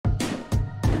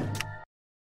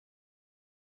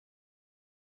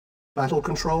Battle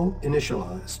control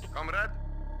initialized. Comrade.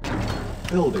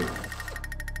 Building.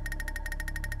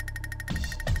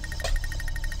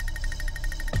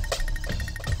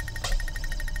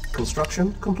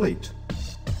 Construction complete.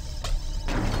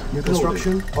 New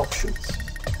construction options.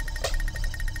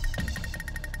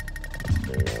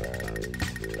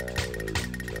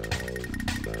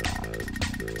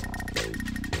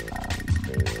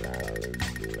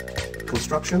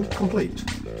 Construction complete.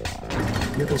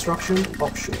 New construction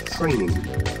options. Training.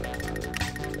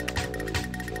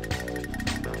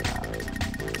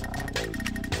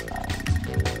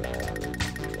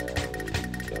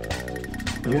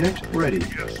 Unit ready.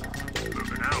 Yes.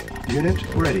 Moving out.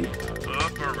 Unit ready.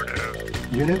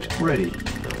 Affirmative. Unit ready.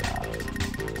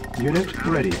 Unit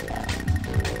ready.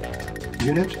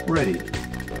 Unit ready.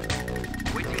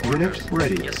 Waiting Unit orders.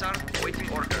 ready. Yes, sir. Waiting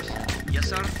orders. Yes,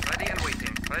 sir. Ready and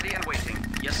waiting. Ready and waiting.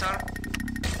 Yes, sir.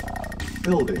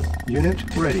 Building.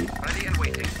 Unit ready. Ready and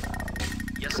waiting.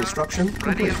 Yes, sir. Construction Ready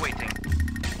complete. and waiting.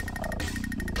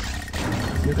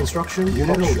 New construction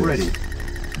unit ready.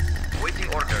 Waiting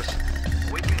orders.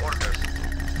 Waiting orders.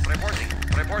 Reporting.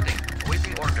 Reporting.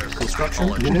 Waiting orders. Construction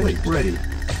Acknowledged. unit ready.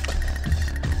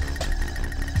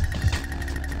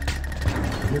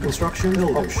 New construction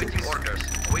Waiting options. orders.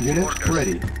 Waiting Unit orders.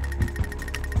 ready.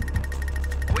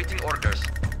 Waiting orders.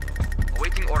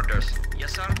 Waiting orders.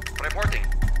 Yes, sir. Reporting.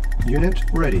 Unit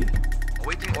ready.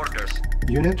 Waiting orders.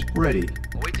 Unit ready.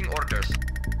 Waiting orders.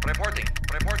 Reporting.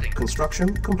 Reporting.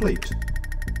 Construction complete.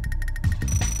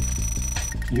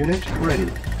 Unit ready.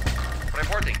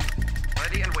 Reporting.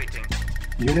 Ready and waiting.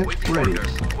 Unit Waiting ready.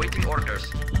 orders. Waiting orders.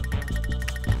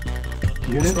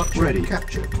 Unit Structure ready.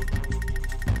 Captured.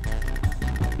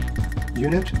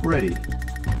 Unit ready.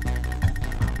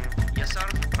 Yes, sir.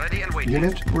 Ready and waiting.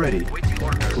 Unit ready. Waiting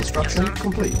orders. Construction Yes, sir.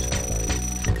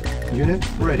 complete. Unit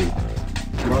ready.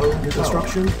 Low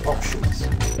construction options.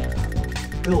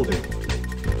 Building.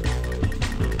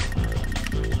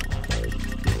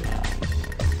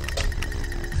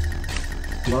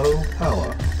 Low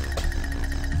power.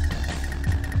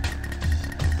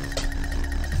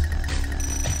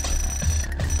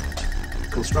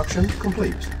 Construction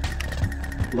complete.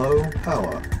 Low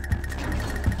power.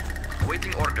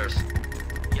 Waiting orders.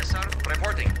 Yes, sir.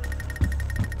 Reporting.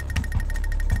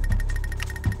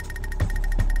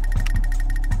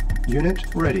 Unit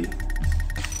ready.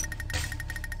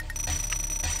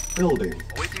 Building.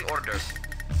 Waiting orders.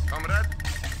 Comrade.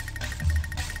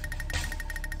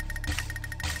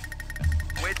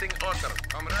 Waiting order.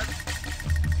 Comrade.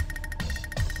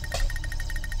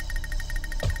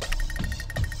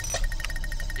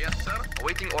 Yes, sir.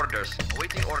 Waiting orders.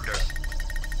 Waiting orders.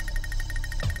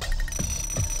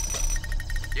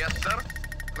 Yes, sir.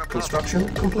 Construction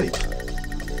complete.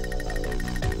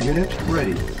 Unit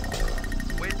ready.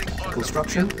 Waiting order.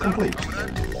 Construction Yes, sir. complete.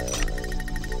 Comrade.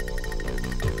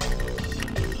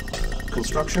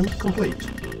 Construction complete.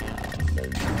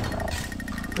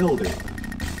 Building.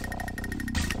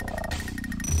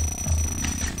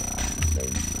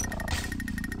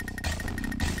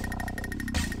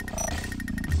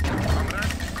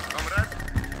 Comrade. Comrade.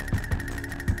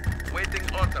 Waiting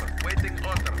order. Waiting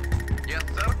order. Yes,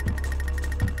 sir.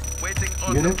 Waiting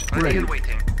order. Unit Ready ready. and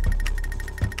waiting.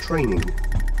 Training.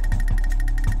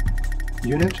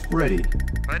 Unit ready.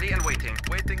 Ready and waiting.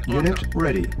 Waiting order. Unit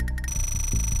ready.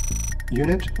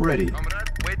 Unit ready. Comrade.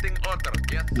 Waiting order.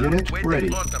 Yes, sir. Unit Waiting ready.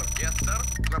 order. Yes, sir.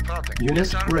 Reporting. Unit Yes,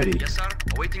 sir. ready. Yes, sir.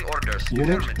 Awaiting orders.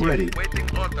 Unit Affirmative. ready.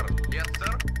 Waiting order. Yes,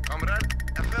 sir. Comrade.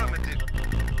 Affirmative.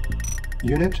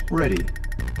 Unit ready.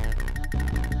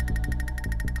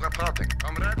 Reporting.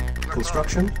 Comrade. Reporting.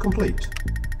 Construction complete.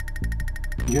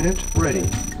 Unit ready.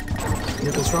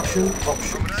 New construction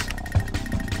options.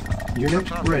 Comrade. Unit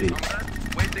Reporting. ready. Comrade.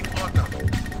 Waiting order.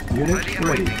 Unit Ready and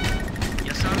ready. waiting.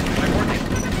 Yes, sir. Reporting.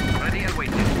 Ready and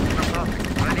waiting. Reporting.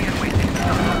 Ready and waiting.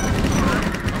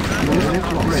 Unit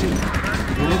ready.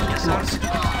 Unit Yes, sir. lost.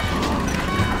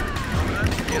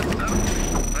 Comrade. Yes, sir.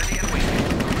 Ready and waiting.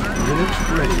 Unit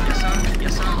ready. Yes, sir.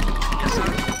 Yes, sir. Yes, sir.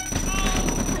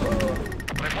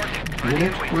 Reporting. Ready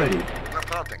Unit and waiting. ready.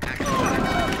 Reporting. Reporting.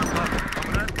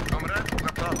 Comrade. Comrade.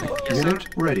 Reporting. Yes, sir. Unit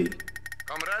ready.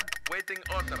 Comrade. Waiting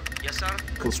order. Yes, sir.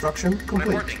 Construction complete.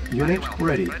 Reporting. Unit Very well.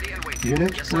 ready. Ready and waiting.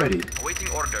 Unit Yes, sir. ready. Awaiting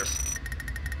orders.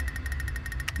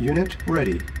 Unit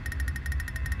ready.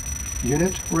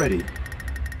 Unit ready.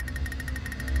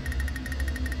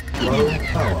 Low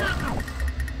power.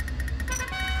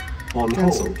 On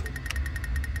hold.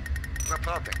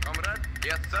 Reporting. Comrade.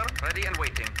 Yes, sir. Ready and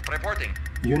waiting. Reporting.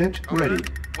 Unit Comrade. ready.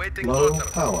 Waiting Low order.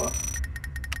 power.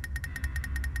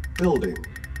 Building.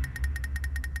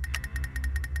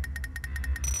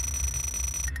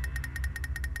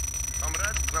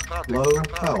 Reporting. Low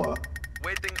Reporting. power.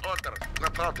 Waiting order.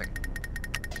 Reporting.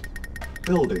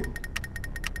 Building.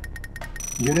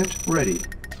 Unit ready.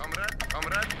 Comrade.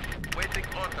 Comrade. Waiting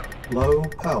order. Low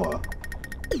power.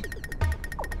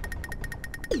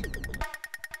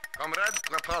 Comrade.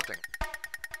 Reporting.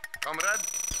 Comrade.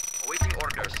 Awaiting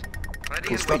orders. Ready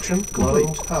Construction and waiting.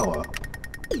 low power.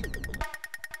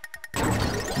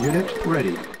 Unit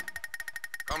ready.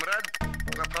 Comrade.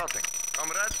 Reporting.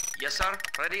 Comrade. Yes, sir.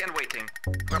 Ready and waiting.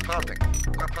 Reporting.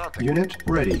 Reporting. Unit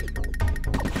ready. Yes,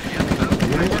 sir.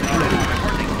 Unit ready.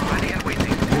 Reporting. Ready and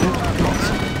waiting. Unit lost.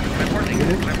 Reporting.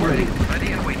 Unit Reporting. ready. Ready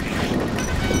and waiting.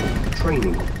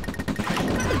 Training.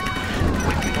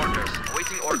 Waiting orders.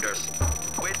 Waiting orders.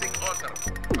 Waiting order.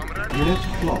 Comrade. Unit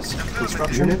lost.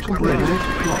 Construction unit ready. Unit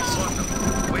lost.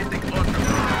 Waiting order.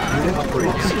 Unit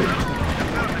lost.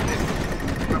 Affirmative.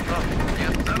 Reporting.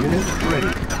 Yes, sir. Unit ready.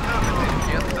 Affirmative.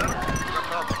 Yes, sir.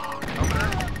 Reporting.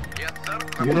 Comrade. Yes, sir.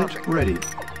 Unit Reporting. ready.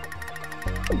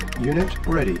 Unit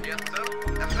ready. Yes, sir.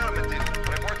 Affirmative.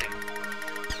 Reporting.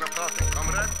 Reporting.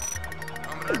 Comrade.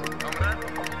 Comrade. Comrade.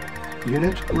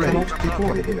 Unit ready. Cannot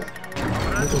Deploy here.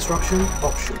 Comrade. Construction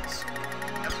options.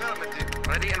 Affirmative.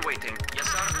 Ready and waiting. Yes,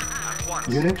 sir. At once.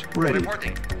 Unit ready.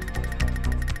 Reporting.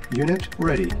 Unit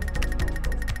ready.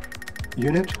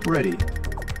 Unit ready.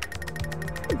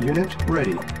 Unit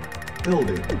ready.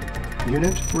 Building.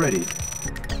 Unit ready.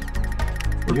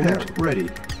 Unit ready.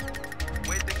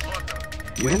 Waiting order.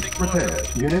 Unit prepared.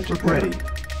 Unit ready.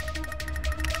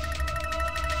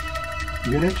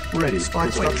 Unit ready.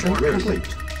 Construction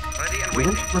complete. Ready and waiting.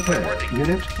 Unit prepared. Reporting.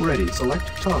 Unit ready. Select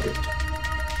target.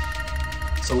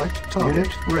 Select target.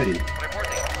 Unit ready.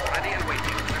 Reporting. Ready and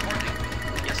waiting. Reporting.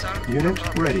 Yes, sir. Unit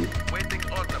ready. Waiting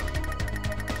order.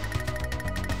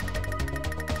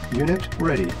 Unit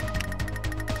ready.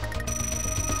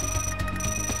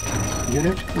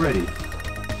 Unit ready.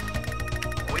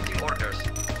 Awaiting orders.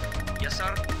 Yes,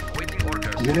 sir. Awaiting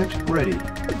orders. Unit ready.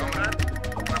 Comrade.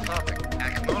 Reporting.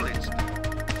 Acknowledged.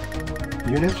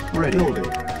 Unit ready.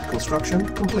 Building. Construction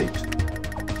complete.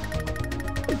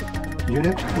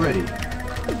 Unit ready.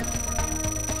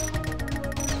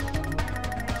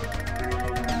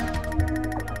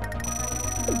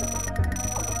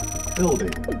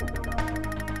 Building.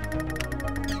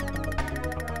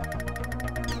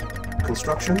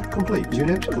 Construction complete.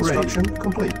 Unit construction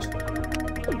complete.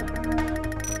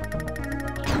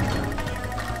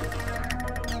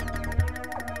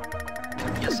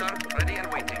 Yes, sir. Ready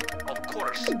and waiting. Of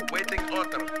course. Waiting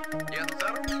order. Yes,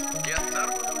 sir. Yes, sir.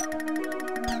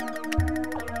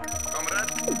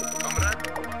 Comrade. Comrade.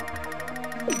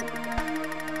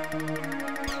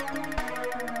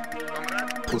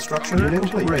 Comrade. Construction unit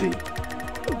complete. Ready.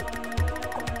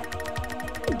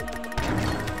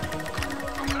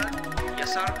 Comrade.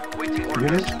 Yes, sir. Waiting orders.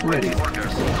 Unit ready. Waiting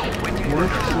orders. Waiting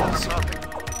Unit orders. lost. Reporting.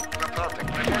 Reporting.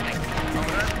 Reporting.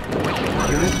 Comrade. Waiting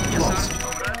orders. Unit Yes, lost. sir.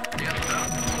 Comrade. Yes, sir.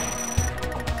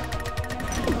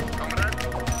 Comrade.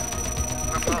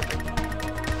 Reporting.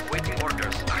 Waiting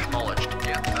orders. Acknowledged.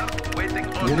 Yes, sir. Waiting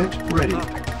order. Unit ready.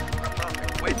 Reporting.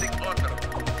 Waiting order.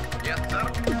 Yes, sir.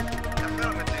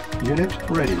 Affirmative. Unit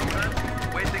ready. Comrade.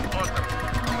 Waiting order.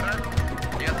 Comrade.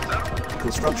 Yes, sir.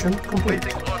 Construction complete.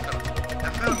 Waiting order.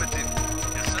 Affirmative.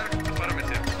 Yes, sir.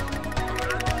 Affirmative.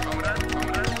 Comrade. Comrade.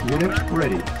 Comrade. Unit Comrade.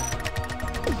 ready.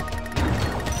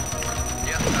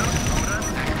 Yes, sir. Comrade.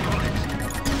 Acknowledged.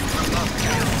 Reporting.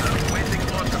 Yes, sir. Waiting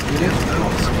order. Unit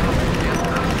lost. Yes,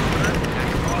 sir. Comrade.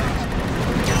 Acknowledged.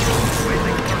 Yes, sir.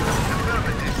 Waiting order.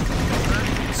 Affirmative. Comrade.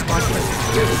 Spy plane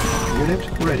ready. Unit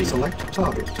ready. Select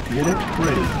target. Unit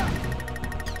ready.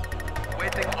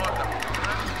 Waiting order.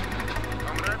 Comrade.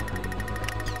 Comrade.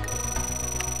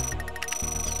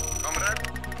 Comrade.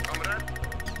 Comrade.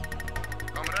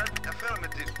 Comrade.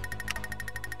 Affirmative.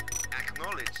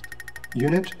 Acknowledged.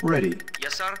 Unit ready.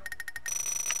 Yes, sir.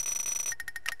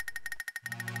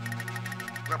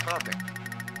 Reporting.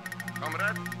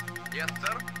 Comrade. Yes,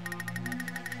 sir.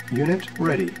 Unit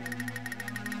ready.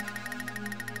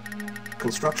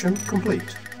 Construction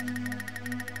complete.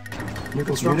 New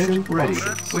construction Unit ready.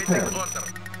 Comrade. Prepared. Waiting order.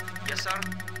 Yes, sir.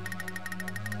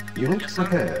 Unit Yes, sir.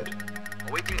 prepared.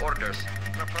 Awaiting orders.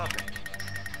 Reporting.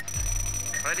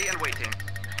 Ready and waiting.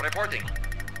 Reporting.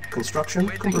 Construction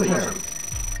Waiting complete. order.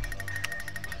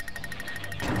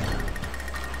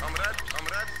 Comrade.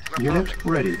 Comrade. Unit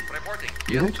Reporting. ready. Reporting.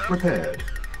 Unit sir. prepared.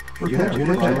 Prepared.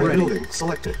 Unit ready. Building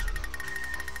selected.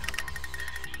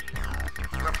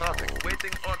 Reporting.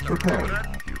 Waiting order. Prepared.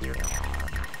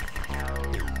 Comrade.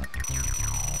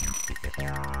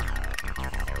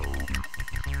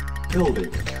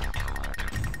 Building.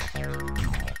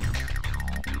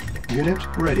 Unit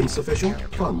ready. Sufficient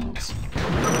funds.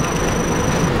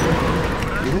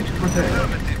 Unit prepared.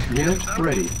 Affirmative. Unit Yes, sir.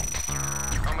 ready.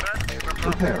 Comrade,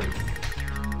 reporting. Preparing.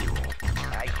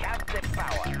 I have the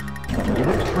power.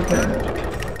 Unit prepared.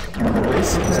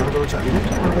 Base is under attack. Unit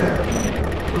prepared.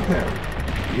 Preparing.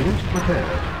 Unit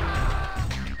prepared.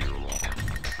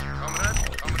 Comrade,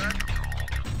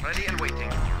 Ready and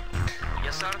waiting.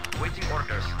 Yes, sir. Waiting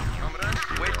orders. comrade,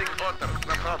 waiting order.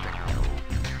 Reporting.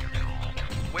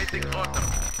 Waiting order.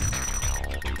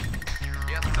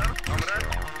 Yes, sir. Comrade,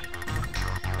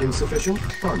 Insufficient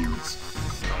funds.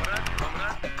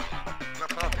 comrade,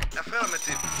 reporting.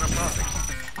 Affirmative. Reporting.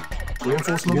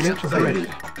 Reinforcements Unit ready.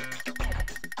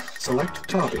 Select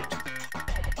target.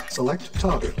 Select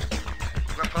target.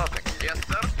 Reporting. Yes,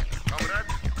 sir. Comrade,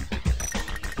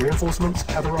 Reinforcements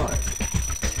have arrived.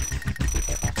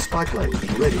 Spy plane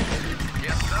ready.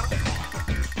 yes, sir.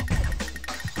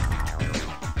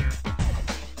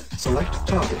 Select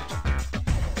target.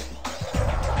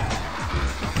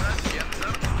 Comrade, yes,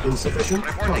 sir. Insufficient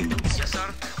Reporting. funds. Yes, sir.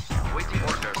 Waiting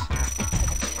orders.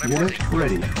 Unit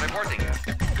ready. Reporting.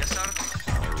 Yes, sir.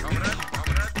 Comrade,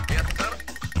 yes, sir.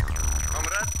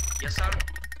 Comrade, Yes, sir.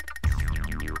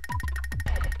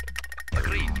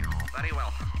 Agreed. Very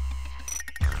well.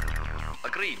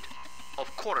 Agreed.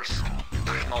 Of course.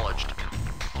 Acknowledged.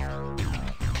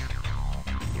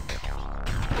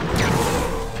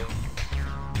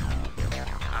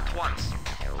 At once.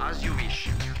 As you wish.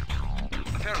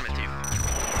 Affirmative.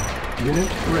 Unit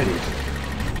ready.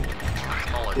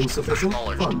 Acknowledged. Insufficient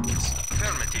Acknowledged. funds.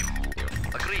 Affirmative.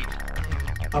 Agreed.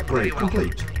 Upgrade Very well.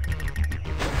 complete.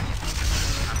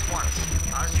 At once.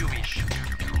 As you wish.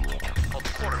 Of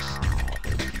course.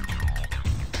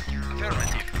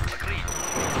 Affirmative. Agreed.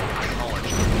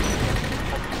 Acknowledged.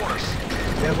 Of course.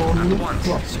 Airborne At unit once.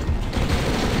 lost.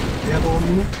 Airborne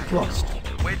unit lost.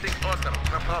 waiting order.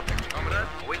 Reporting. Comrade,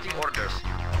 Waiting orders.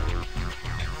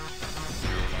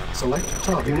 Select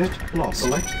target. Unit lost.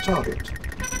 Select target.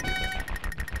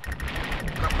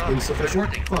 reporting. Insufficient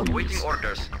Reporting. funds. Waiting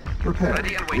orders. Prepared.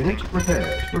 Ready and waiting. Unit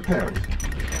prepared. Preparing.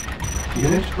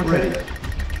 Unit prepared.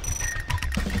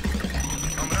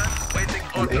 Comrade, waiting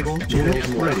order. Unable. Unit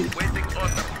ready. Waiting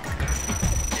order.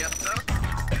 Yes, sir.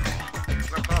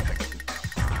 Reporting.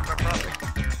 Reporting.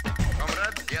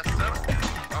 Comrade, yes, sir.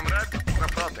 Comrade,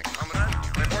 reporting. Comrade,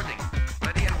 Reporting.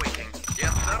 Ready and waiting.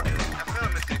 yes, sir.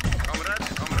 Affirmative. Comrade,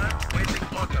 waiting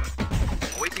order.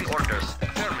 Waiting orders.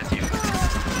 Affirmative.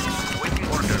 Waiting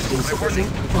orders. Insufficient Reporting.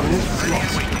 funds Ready and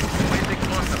lost. waiting. Waiting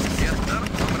order. Yes, sir.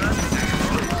 Comrade,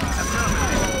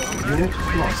 affirmative. Comrade, Unit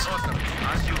waiting lost. order.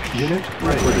 As you wish. Unit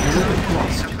ready. Unit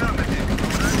lost. Affirmative.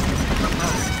 Comrade,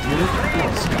 reporting. Unit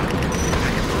lost.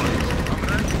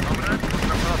 Comrade,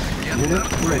 reporting. Yes, Unit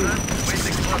sir. ready.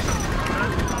 Waiting order.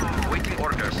 Comrade, Waiting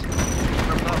orders.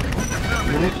 reporting.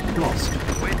 Affirmative. Unit lost.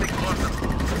 Waiting order.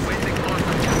 Waiting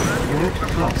order. Comrade, Unit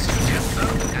lost. yes, sir.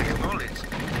 Acknowledged.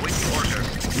 Waiting orders.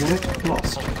 Unit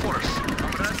lost. Of course.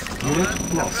 Comrade,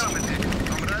 Unit lost. affirmative.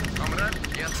 Comrade,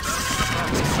 yes, sir.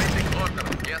 Reporting. Waiting order.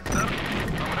 Yes, sir.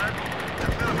 Comrade,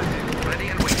 affirmative. Ready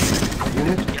and waiting.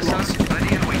 Unit Yes, lost. sir.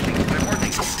 Ready and waiting.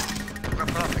 Reporting.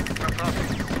 Reporting.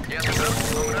 Yes, sir.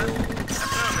 Comrade,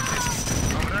 affirmative.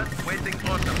 Comrade, waiting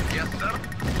order. Yes, sir.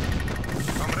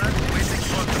 Comrade, waiting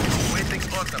order. Waiting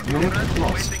order. Unit Comrade,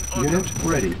 lost. waiting order. Unit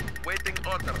ready. Waiting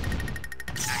order.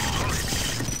 Acknowledged.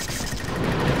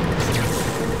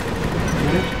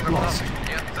 Unit lost.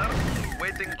 Yes, sir.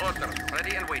 Waiting order.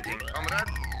 Ready and waiting.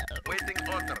 Comrade, waiting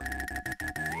order.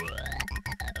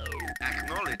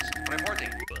 Acknowledged.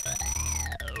 Reporting.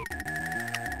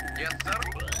 Yes, sir.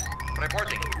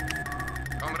 Reporting.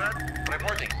 Comrade,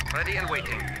 Reporting. Ready and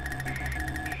waiting.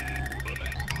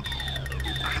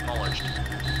 Acknowledged.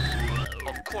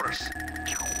 Of course.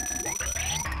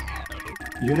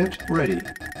 Unit ready.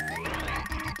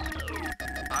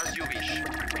 As you wish.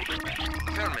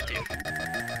 Affirmative.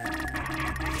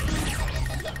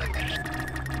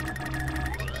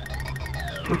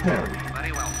 Preparing.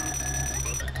 Very well.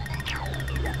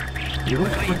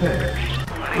 Unit prepared.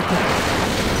 Very well.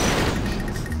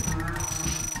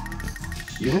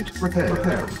 Unit prepared.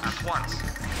 Preparing. At once.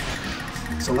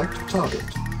 Select target.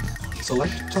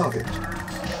 Select target.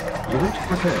 Unit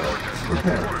prepared. Of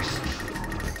Preparing. course.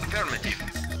 Affirmative.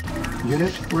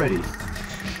 Unit ready.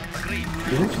 Agreed.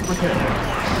 Unit prepared.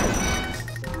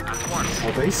 At once.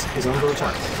 Our base is under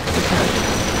attack. Prepared.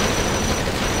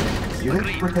 Unit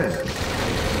Agreed. prepared.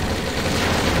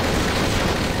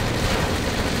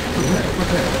 Unit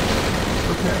prepared.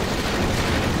 Prepared.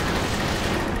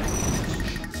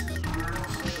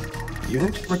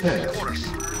 Unit Of prepared. course.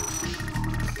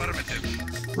 affirmative.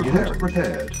 Unit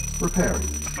prepared. Preparing.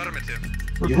 Affirmative.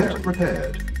 Unit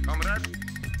prepared. Comrade,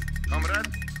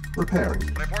 Repairing.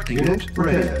 Reporting. Unit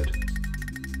repaired.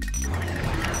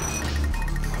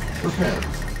 Repairing.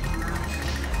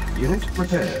 Unit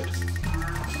repaired.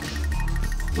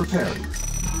 Repairing.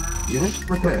 Unit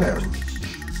repaired.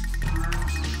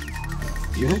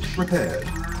 Unit repaired.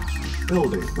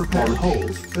 Building repaired. On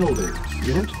hold. Building.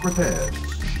 Unit repaired.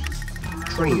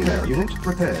 Training. Unit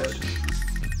repaired.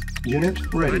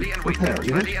 Unit ready. Ready and waiting. Repair. Ready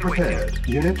Unit and repaired.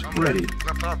 Unit ready.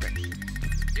 Reporting.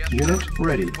 Yes, Unit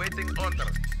ready. waiting order.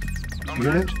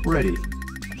 Unit ready.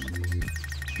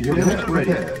 Unit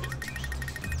repaired.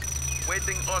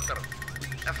 Waiting order.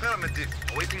 Affirmative.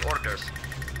 Awaiting orders.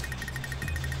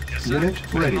 Yes, sir.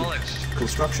 Unit ready. Acknowledged.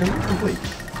 Construction complete.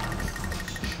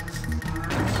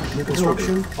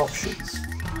 Construction options.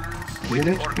 Awaiting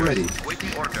Unit orders. ready.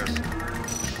 Awaiting orders.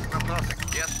 Reporting.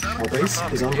 Yes, sir. Our base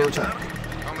Reporting. is under Yes, sir. attack.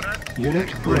 Comrade.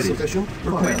 Unit ready. Insufficient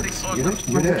repairs.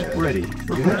 Unit ready.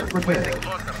 Unit repaired. Waiting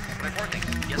order. Reporting.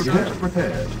 Yes, sir. Unit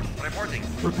repaired. Reporting.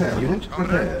 Repair. Unit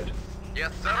repaired.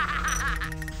 Yes, sir.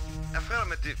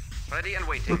 Affirmative. Ready and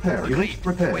waiting. Repair. Agreed. Unit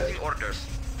repaired. Awaiting orders.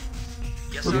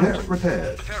 Yes, sir. Unit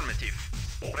repaired. Affirmative.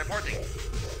 Reporting.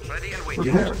 Ready and waiting.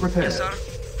 Unit repaired. Yes, sir.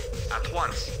 At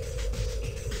once.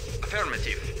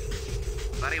 Affirmative.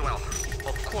 Very well.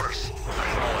 Of course.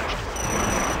 Acknowledged.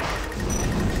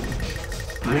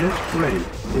 Unit ready.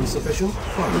 Insufficient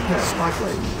fund. Repair. Spy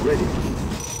plane ready.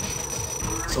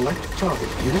 Select target.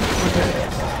 Unit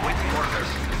prepared. Waiting orders.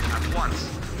 At once.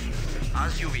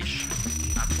 As you wish.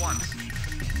 At once.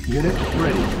 Unit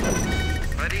ready.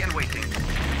 Ready and waiting.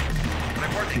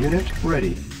 Reporting. Unit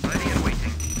ready. Ready and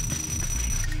waiting.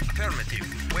 Affirmative.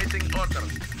 Waiting order.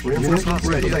 Reinforcements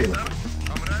ready. Sir.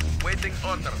 Comrade. Waiting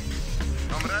order.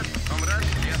 Comrade. Comrade.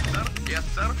 Yes, sir. Yes,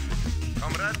 sir.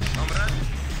 Comrade. Comrade.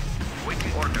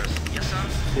 Waiting orders. Yes,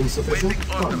 sir. Insufficient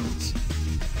Waiting order. funds.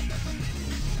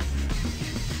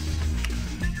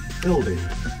 Building.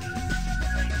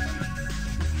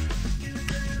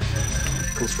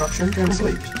 Construction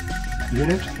complete.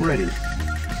 Unit ready.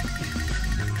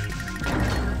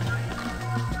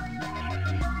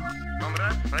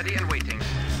 Comrade. Ready and waiting.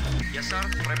 Yes, sir.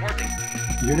 Reporting.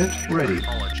 Unit ready.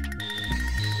 Acknowledged.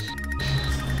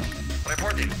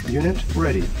 Reporting. Unit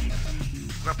ready.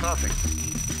 Reporting.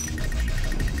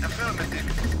 Affirmative.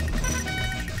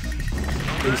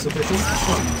 Insufficient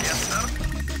funds. Yes, sir.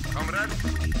 Comrade.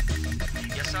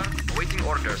 Yes, sir. Awaiting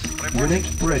orders. Reporting.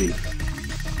 Unit ready.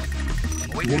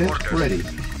 Awaiting Unit orders. ready.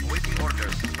 Awaiting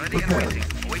orders. Ready Repair. and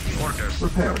waiting. Awaiting orders.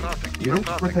 Repair. Reporting. Unit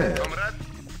Reporting. repaired. Comrade.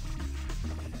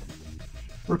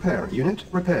 Repair. Unit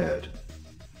repaired.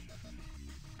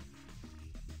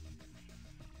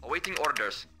 Awaiting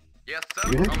orders. Yes,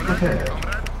 sir. Unit Comrade. prepared.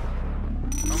 Comrade.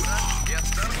 Comrade. Yes,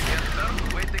 sir. Yes,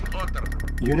 sir. Waiting order.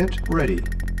 Unit ready.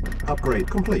 Upgrade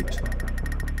complete.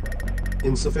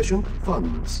 Insufficient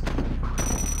funds.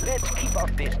 Let's keep our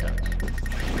distance.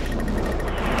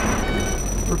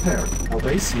 Repair. Our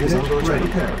base is under attack.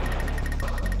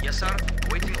 Repair. Yes, sir.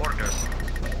 Awaiting orders.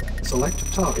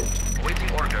 Select target.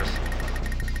 Awaiting orders.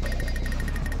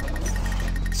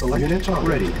 Select unit target.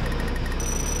 Ready.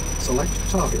 Select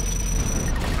target.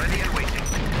 Ready and waiting.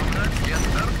 Comrade. Yes,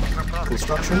 sir. Reporting.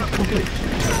 Construction complete.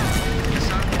 Yes,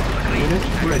 sir. Agreed. Unit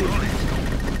ready. Comrade.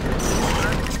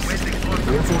 Waiting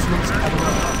order. Reinforcements at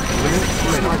arrival. Unit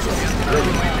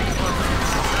ready.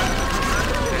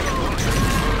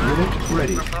 Unit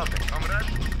ready. Reporting. Comrade.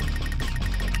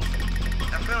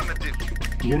 Affirmative.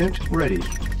 Unit ready.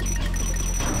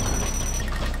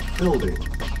 Building.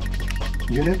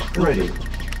 Unit ready.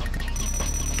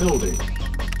 Building.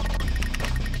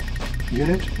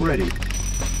 Unit ready.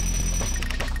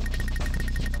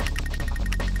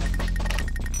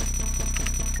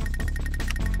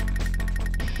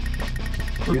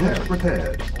 Unit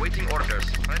repaired. Awaiting orders.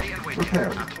 Ready and waiting.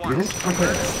 Repaired. At Unit once.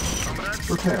 repaired. Comrade.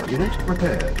 Repair. Unit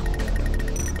repaired.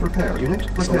 Repair. Unit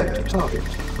repaired. Select target.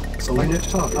 Select unit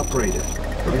target. Upgraded.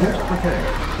 Unit repaired.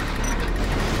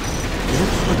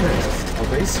 Unit repaired. Our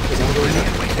base is under attack.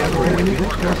 Upgrade.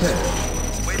 Unit repaired.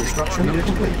 Construction unit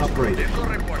complete. Upgraded. Vehicle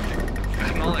reporting. Repair.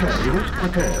 Acknowledged. Unit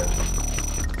repaired.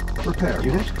 Repair.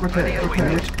 Unit Ready repaired. and Repair. waiting.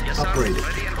 Unit Yes, sir. upgraded.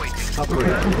 Ready and waiting.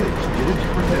 Upgrade complete. Unit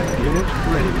repaired. Unit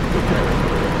ready. Repaired.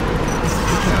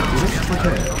 Repair. Unit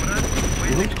repaired. Comrade.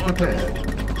 Unit Waiting order. repaired.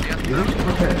 Yes, sir. Unit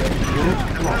repaired. Unit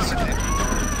lost.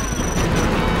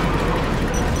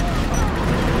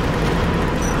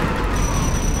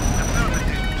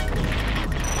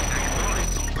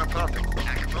 Reporting.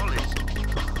 Acknowledged.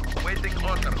 Waiting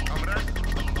order, comrade.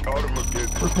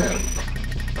 Repaired.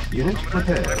 Unit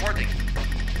repaired. Reporting.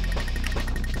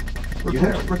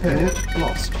 Unit repaired. Unit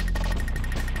lost.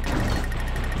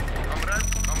 Comrade.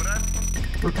 Comrade.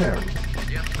 Repairing.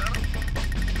 Yes, sir.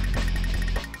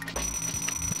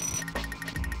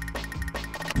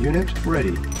 Unit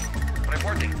ready.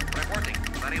 Reporting.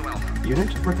 Very well.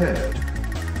 Unit repaired.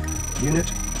 Unit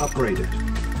upgraded.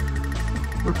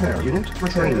 Repair. Unit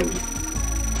training.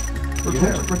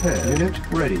 Unit repaired. Unit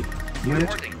ready. Unit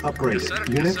Reporting. upgraded. Yes, sir.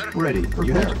 Yes, Unit sir. ready.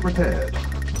 Unit repaired.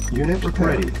 Unit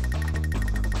ready.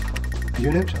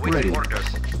 Unit Awaiting ready. orders.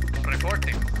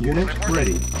 Reporting. Unit Reporting.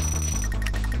 ready.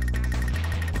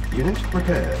 Unit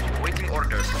repaired. Awaiting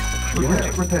orders.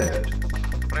 Unit repaired.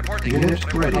 Reporting.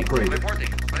 Unit ready. Reporting. Upgraded. Reporting.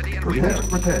 Ready and waiting.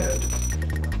 Unit repaired.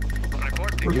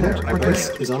 Reporting. Unit Reporting.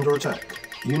 repaired. Is under attack.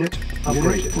 Unit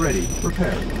upgraded. Ready.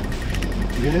 Repaired.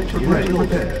 Unit ready.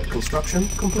 Repaired. Construction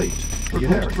complete.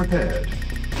 Unit repaired.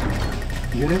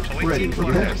 Unit ready. Awaiting Unit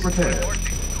orders. repaired.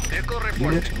 Reporting. Vehicle reporting.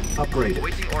 Unit upgraded.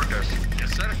 Awaiting orders.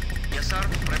 Yes, sir. Yes, sir.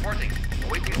 Reporting.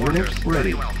 Awaiting Unit orders.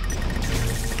 ready. Very well.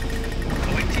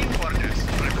 Awaiting orders.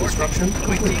 Reporting. Construction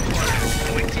Awaiting complete. orders.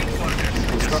 Awaiting orders.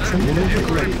 Construction yes, sir. unit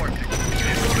Vehicle ready. reporting.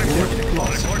 Vehicle Unit reporting.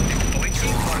 lost. Reporting.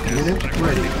 Awaiting orders. Unit Reporting.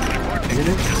 ready. Reporting.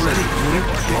 Unit Yes, sir. ready. Unit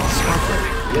Reporting. lost.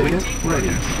 Reporting. Unit Awaiting ready.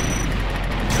 orders.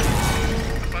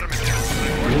 Affirmative.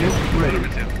 Reporting. Unit ready.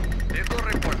 Affirmative. Vehicle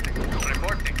reporting.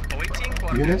 Reporting. Awaiting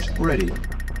orders. Unit ready.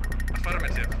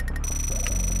 Affirmative.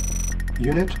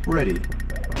 Unit ready.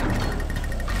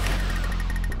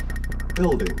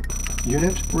 Building.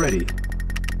 Unit ready.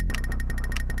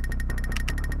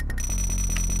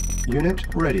 Unit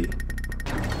ready.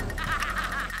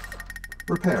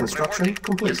 Repair. Construction Reporting.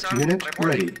 complete. Yes, sir. Unit Reporting.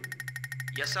 ready.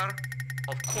 Yes, sir.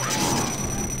 Of course.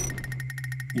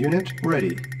 Unit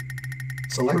ready.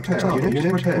 Select target.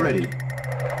 Unit repaired. Ready.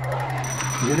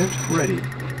 Unit ready.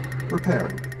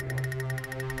 Repairing.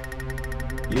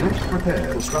 Unit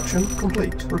repaired. Construction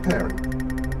complete. Repairing.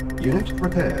 Unit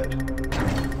repaired.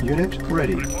 Unit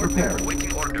ready. Reporting. Repairing.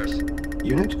 Awaiting orders.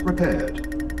 Unit repaired.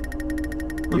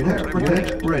 Unit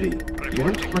repaired. Ready.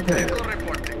 Unit repaired. Vehicle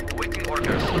reporting. Awaiting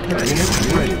orders. Repair.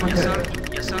 Unit ready. Yes, sir.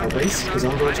 Repaired. Yes, sir. Our base Yes, sir. is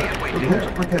under Ready attack. and waiting.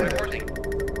 Unit repaired. Reporting.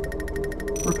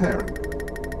 Repairing.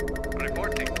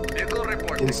 Reporting. Vehicle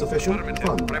reporting. Insufficient Affirmative.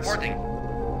 funds. Reporting.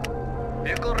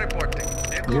 Vehicle reporting.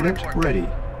 Vehicle Unit reporting. ready.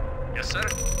 Yes, sir.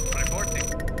 Reporting.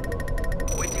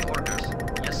 Awaiting orders.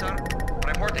 Yes, sir.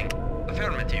 Reporting.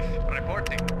 Affirmative.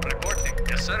 Reporting. Reporting.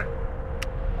 Yes, sir.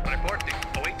 Reporting.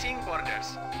 Awaiting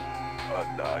orders.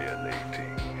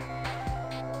 Annihilating.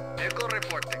 Vehicle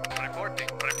reporting. Reporting.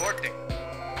 Reporting.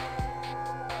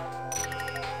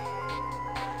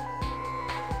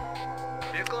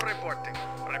 Vehicle reporting.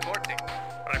 Reporting.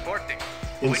 Reporting.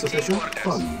 Insufficient Awaiting orders.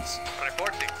 funds.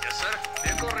 Reporting. Yes, sir.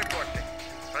 Vehicle reporting.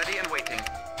 Ready and waiting.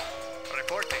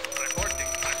 Reporting. Reporting.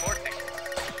 Reporting.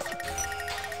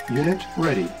 Unit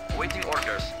ready. Waiting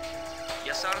orders.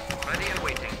 Yes, sir. Ready and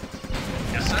waiting.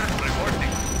 Yes, sir.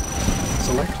 Reporting.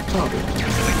 Select target. Waiting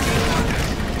orders.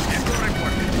 Vehicle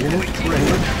reporting. Unit Waiting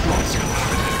ready. orders. Lost.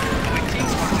 Waiting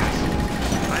orders.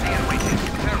 Ready and waiting.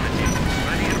 Affirmative.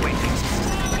 Ready and waiting.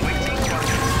 Waiting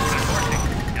orders. Reporting.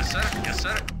 Yes, sir. Yes,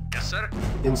 sir. Yes, sir.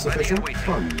 Insufficient Ready and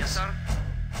waiting. funds. Yes, sir.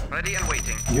 Ready and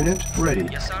waiting. Unit ready.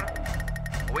 Yes, sir.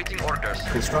 Awaiting orders.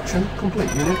 Construction complete.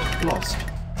 Unit lost.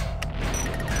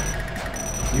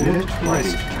 Unit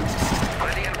ready.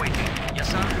 Ready and waiting. Yes,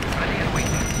 sir. Ready and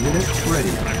waiting. Unit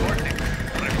ready. Reporting.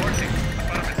 Reporting.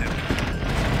 Affirmative.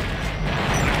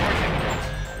 Reporting.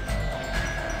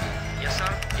 Yes,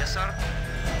 sir. Yes, sir.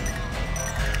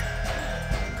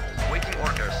 Waiting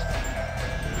orders.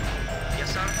 Yes,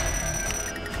 sir.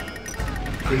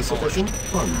 Insufficient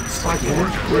funds. Waiting Unit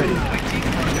orders. ready. Waiting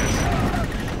orders.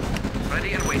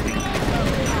 Ready and waiting.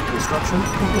 Construction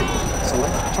complete.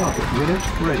 Select target. Unit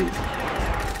ready.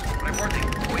 Reporting.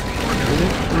 Waiting orders.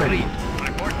 Unit ready.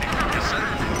 Reporting. Yes, sir.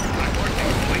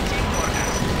 Reporting. Waiting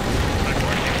orders.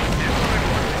 Reporting. Vehicle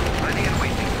reporting. Ready and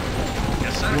waiting.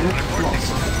 Yes, sir. Unit Reporting.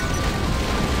 lost.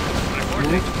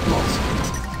 Reporting. Unit lost.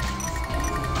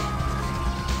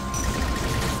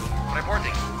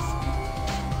 Reporting.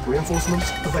 Reinforcements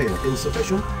available.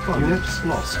 Insufficient funds. Unit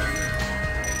lost.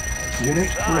 Unit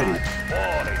ready.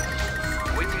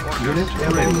 Waiting orders. Unit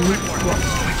ready. Unit lost.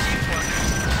 Waiting orders.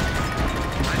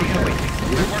 Ready and Prepared. waiting.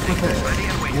 Unit Reporting. prepared. Ready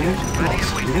and waiting. Unit Ready lost.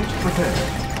 and waiting. Unit prepared.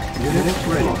 Unit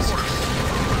ready. Of course.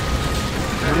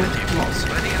 Unit lost.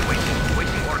 Ready and waiting.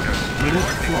 Waiting orders. Unit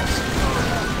Reporting. lost.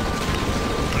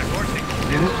 Reporting.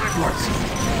 Unit Vehicle lost.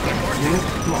 reporting. Unit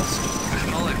lost.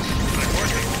 Acknowledge.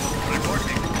 Reporting.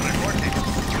 Reporting. Reporting.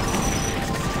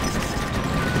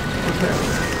 Prepared.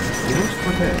 Unit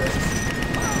prepared.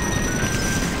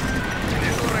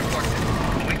 Vehicle reporting.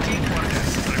 Waiting orders.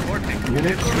 Reporting.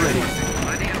 Unit Vehicle ready. reporting.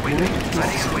 Ready and waiting. Unit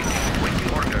Ready lost. and waiting. Waiting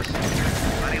orders.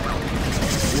 Very well.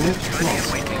 Unit Ready and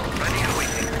lost. waiting. Ready and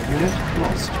waiting. Unit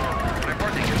lost.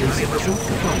 Reporting. Very well. Insufficient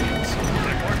funds.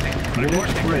 Reporting. Unit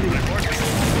Reporting. ready.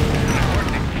 Reporting.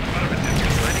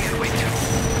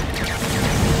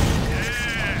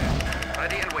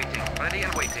 Ready and waiting. Ready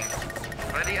and waiting.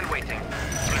 Ready and waiting.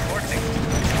 Reporting.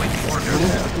 Waiting orders.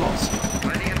 Unit lost.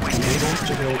 Ready and waiting. Unable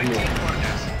to build Waiting more.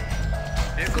 orders.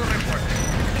 Vehicle reporting.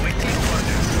 Waiting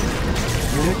orders.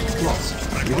 Unit lost.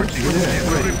 Unit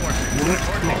ready. Reporting. Unit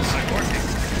lost. Reporting.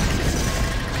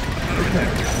 Prepare.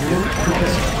 Unit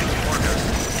lost. Waiting orders.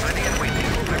 Ready and waiting.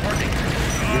 Reporting.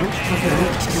 Unit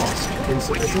prepared. Lost.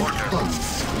 Insufficient orders. funds.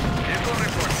 Vehicle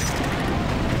reporting.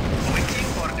 Waiting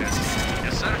orders.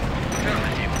 Yes, sir.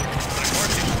 Affirmative.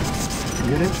 Reporting.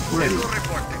 Unit ready. Vehicle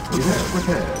reporting. Unit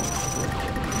prepared.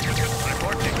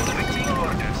 Reporting. Waiting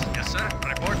orders. Yes, sir.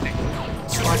 Reporting.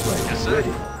 Strike Yes, lane sir.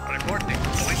 ready. Reporting.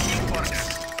 Waiting orders.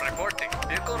 Reporting.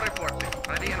 Vehicle reporting.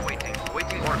 Ready and waiting.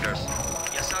 Waiting orders.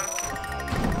 Yes, sir.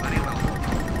 Very well.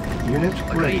 Unit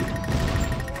ready.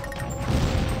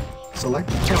 Select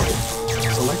target.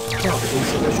 Select target.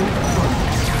 Insufficient funds.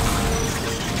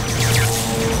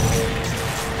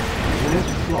 Unit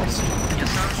lost. Yes,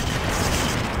 sir.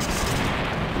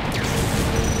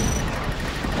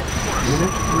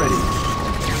 Unit ready.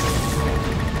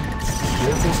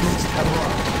 Reinforcements have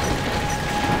arrived.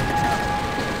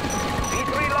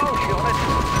 V3 launch unit.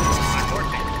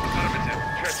 Reporting. Affirmative.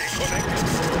 Jetting connected.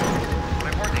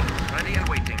 Reporting. Ready and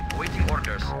waiting. Waiting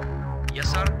orders. Yes,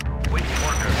 sir. Waiting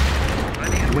orders.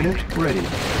 Ready and waiting. Unit ready.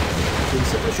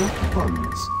 Insufficient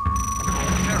funds.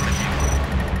 Affirmative.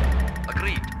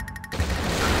 Agreed.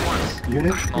 At once.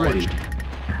 Unit ready. Acknowledged.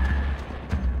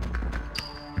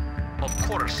 Of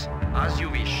course. As you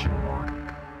wish.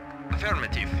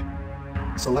 Affirmative.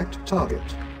 Select target.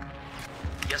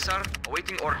 Yes, sir.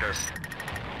 Awaiting orders.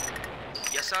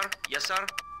 Yes, sir. Yes, sir.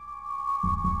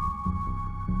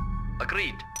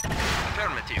 Agreed.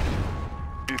 Affirmative.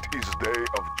 It is day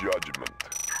of judgment.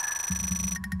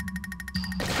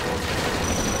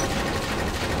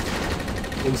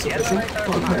 Insufficient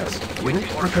funds. Unit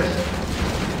prepared.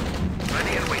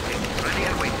 Ready and waiting. Ready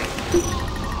and waiting.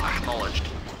 Acknowledged.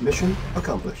 Mission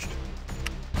accomplished.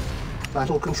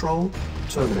 Battle control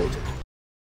terminated.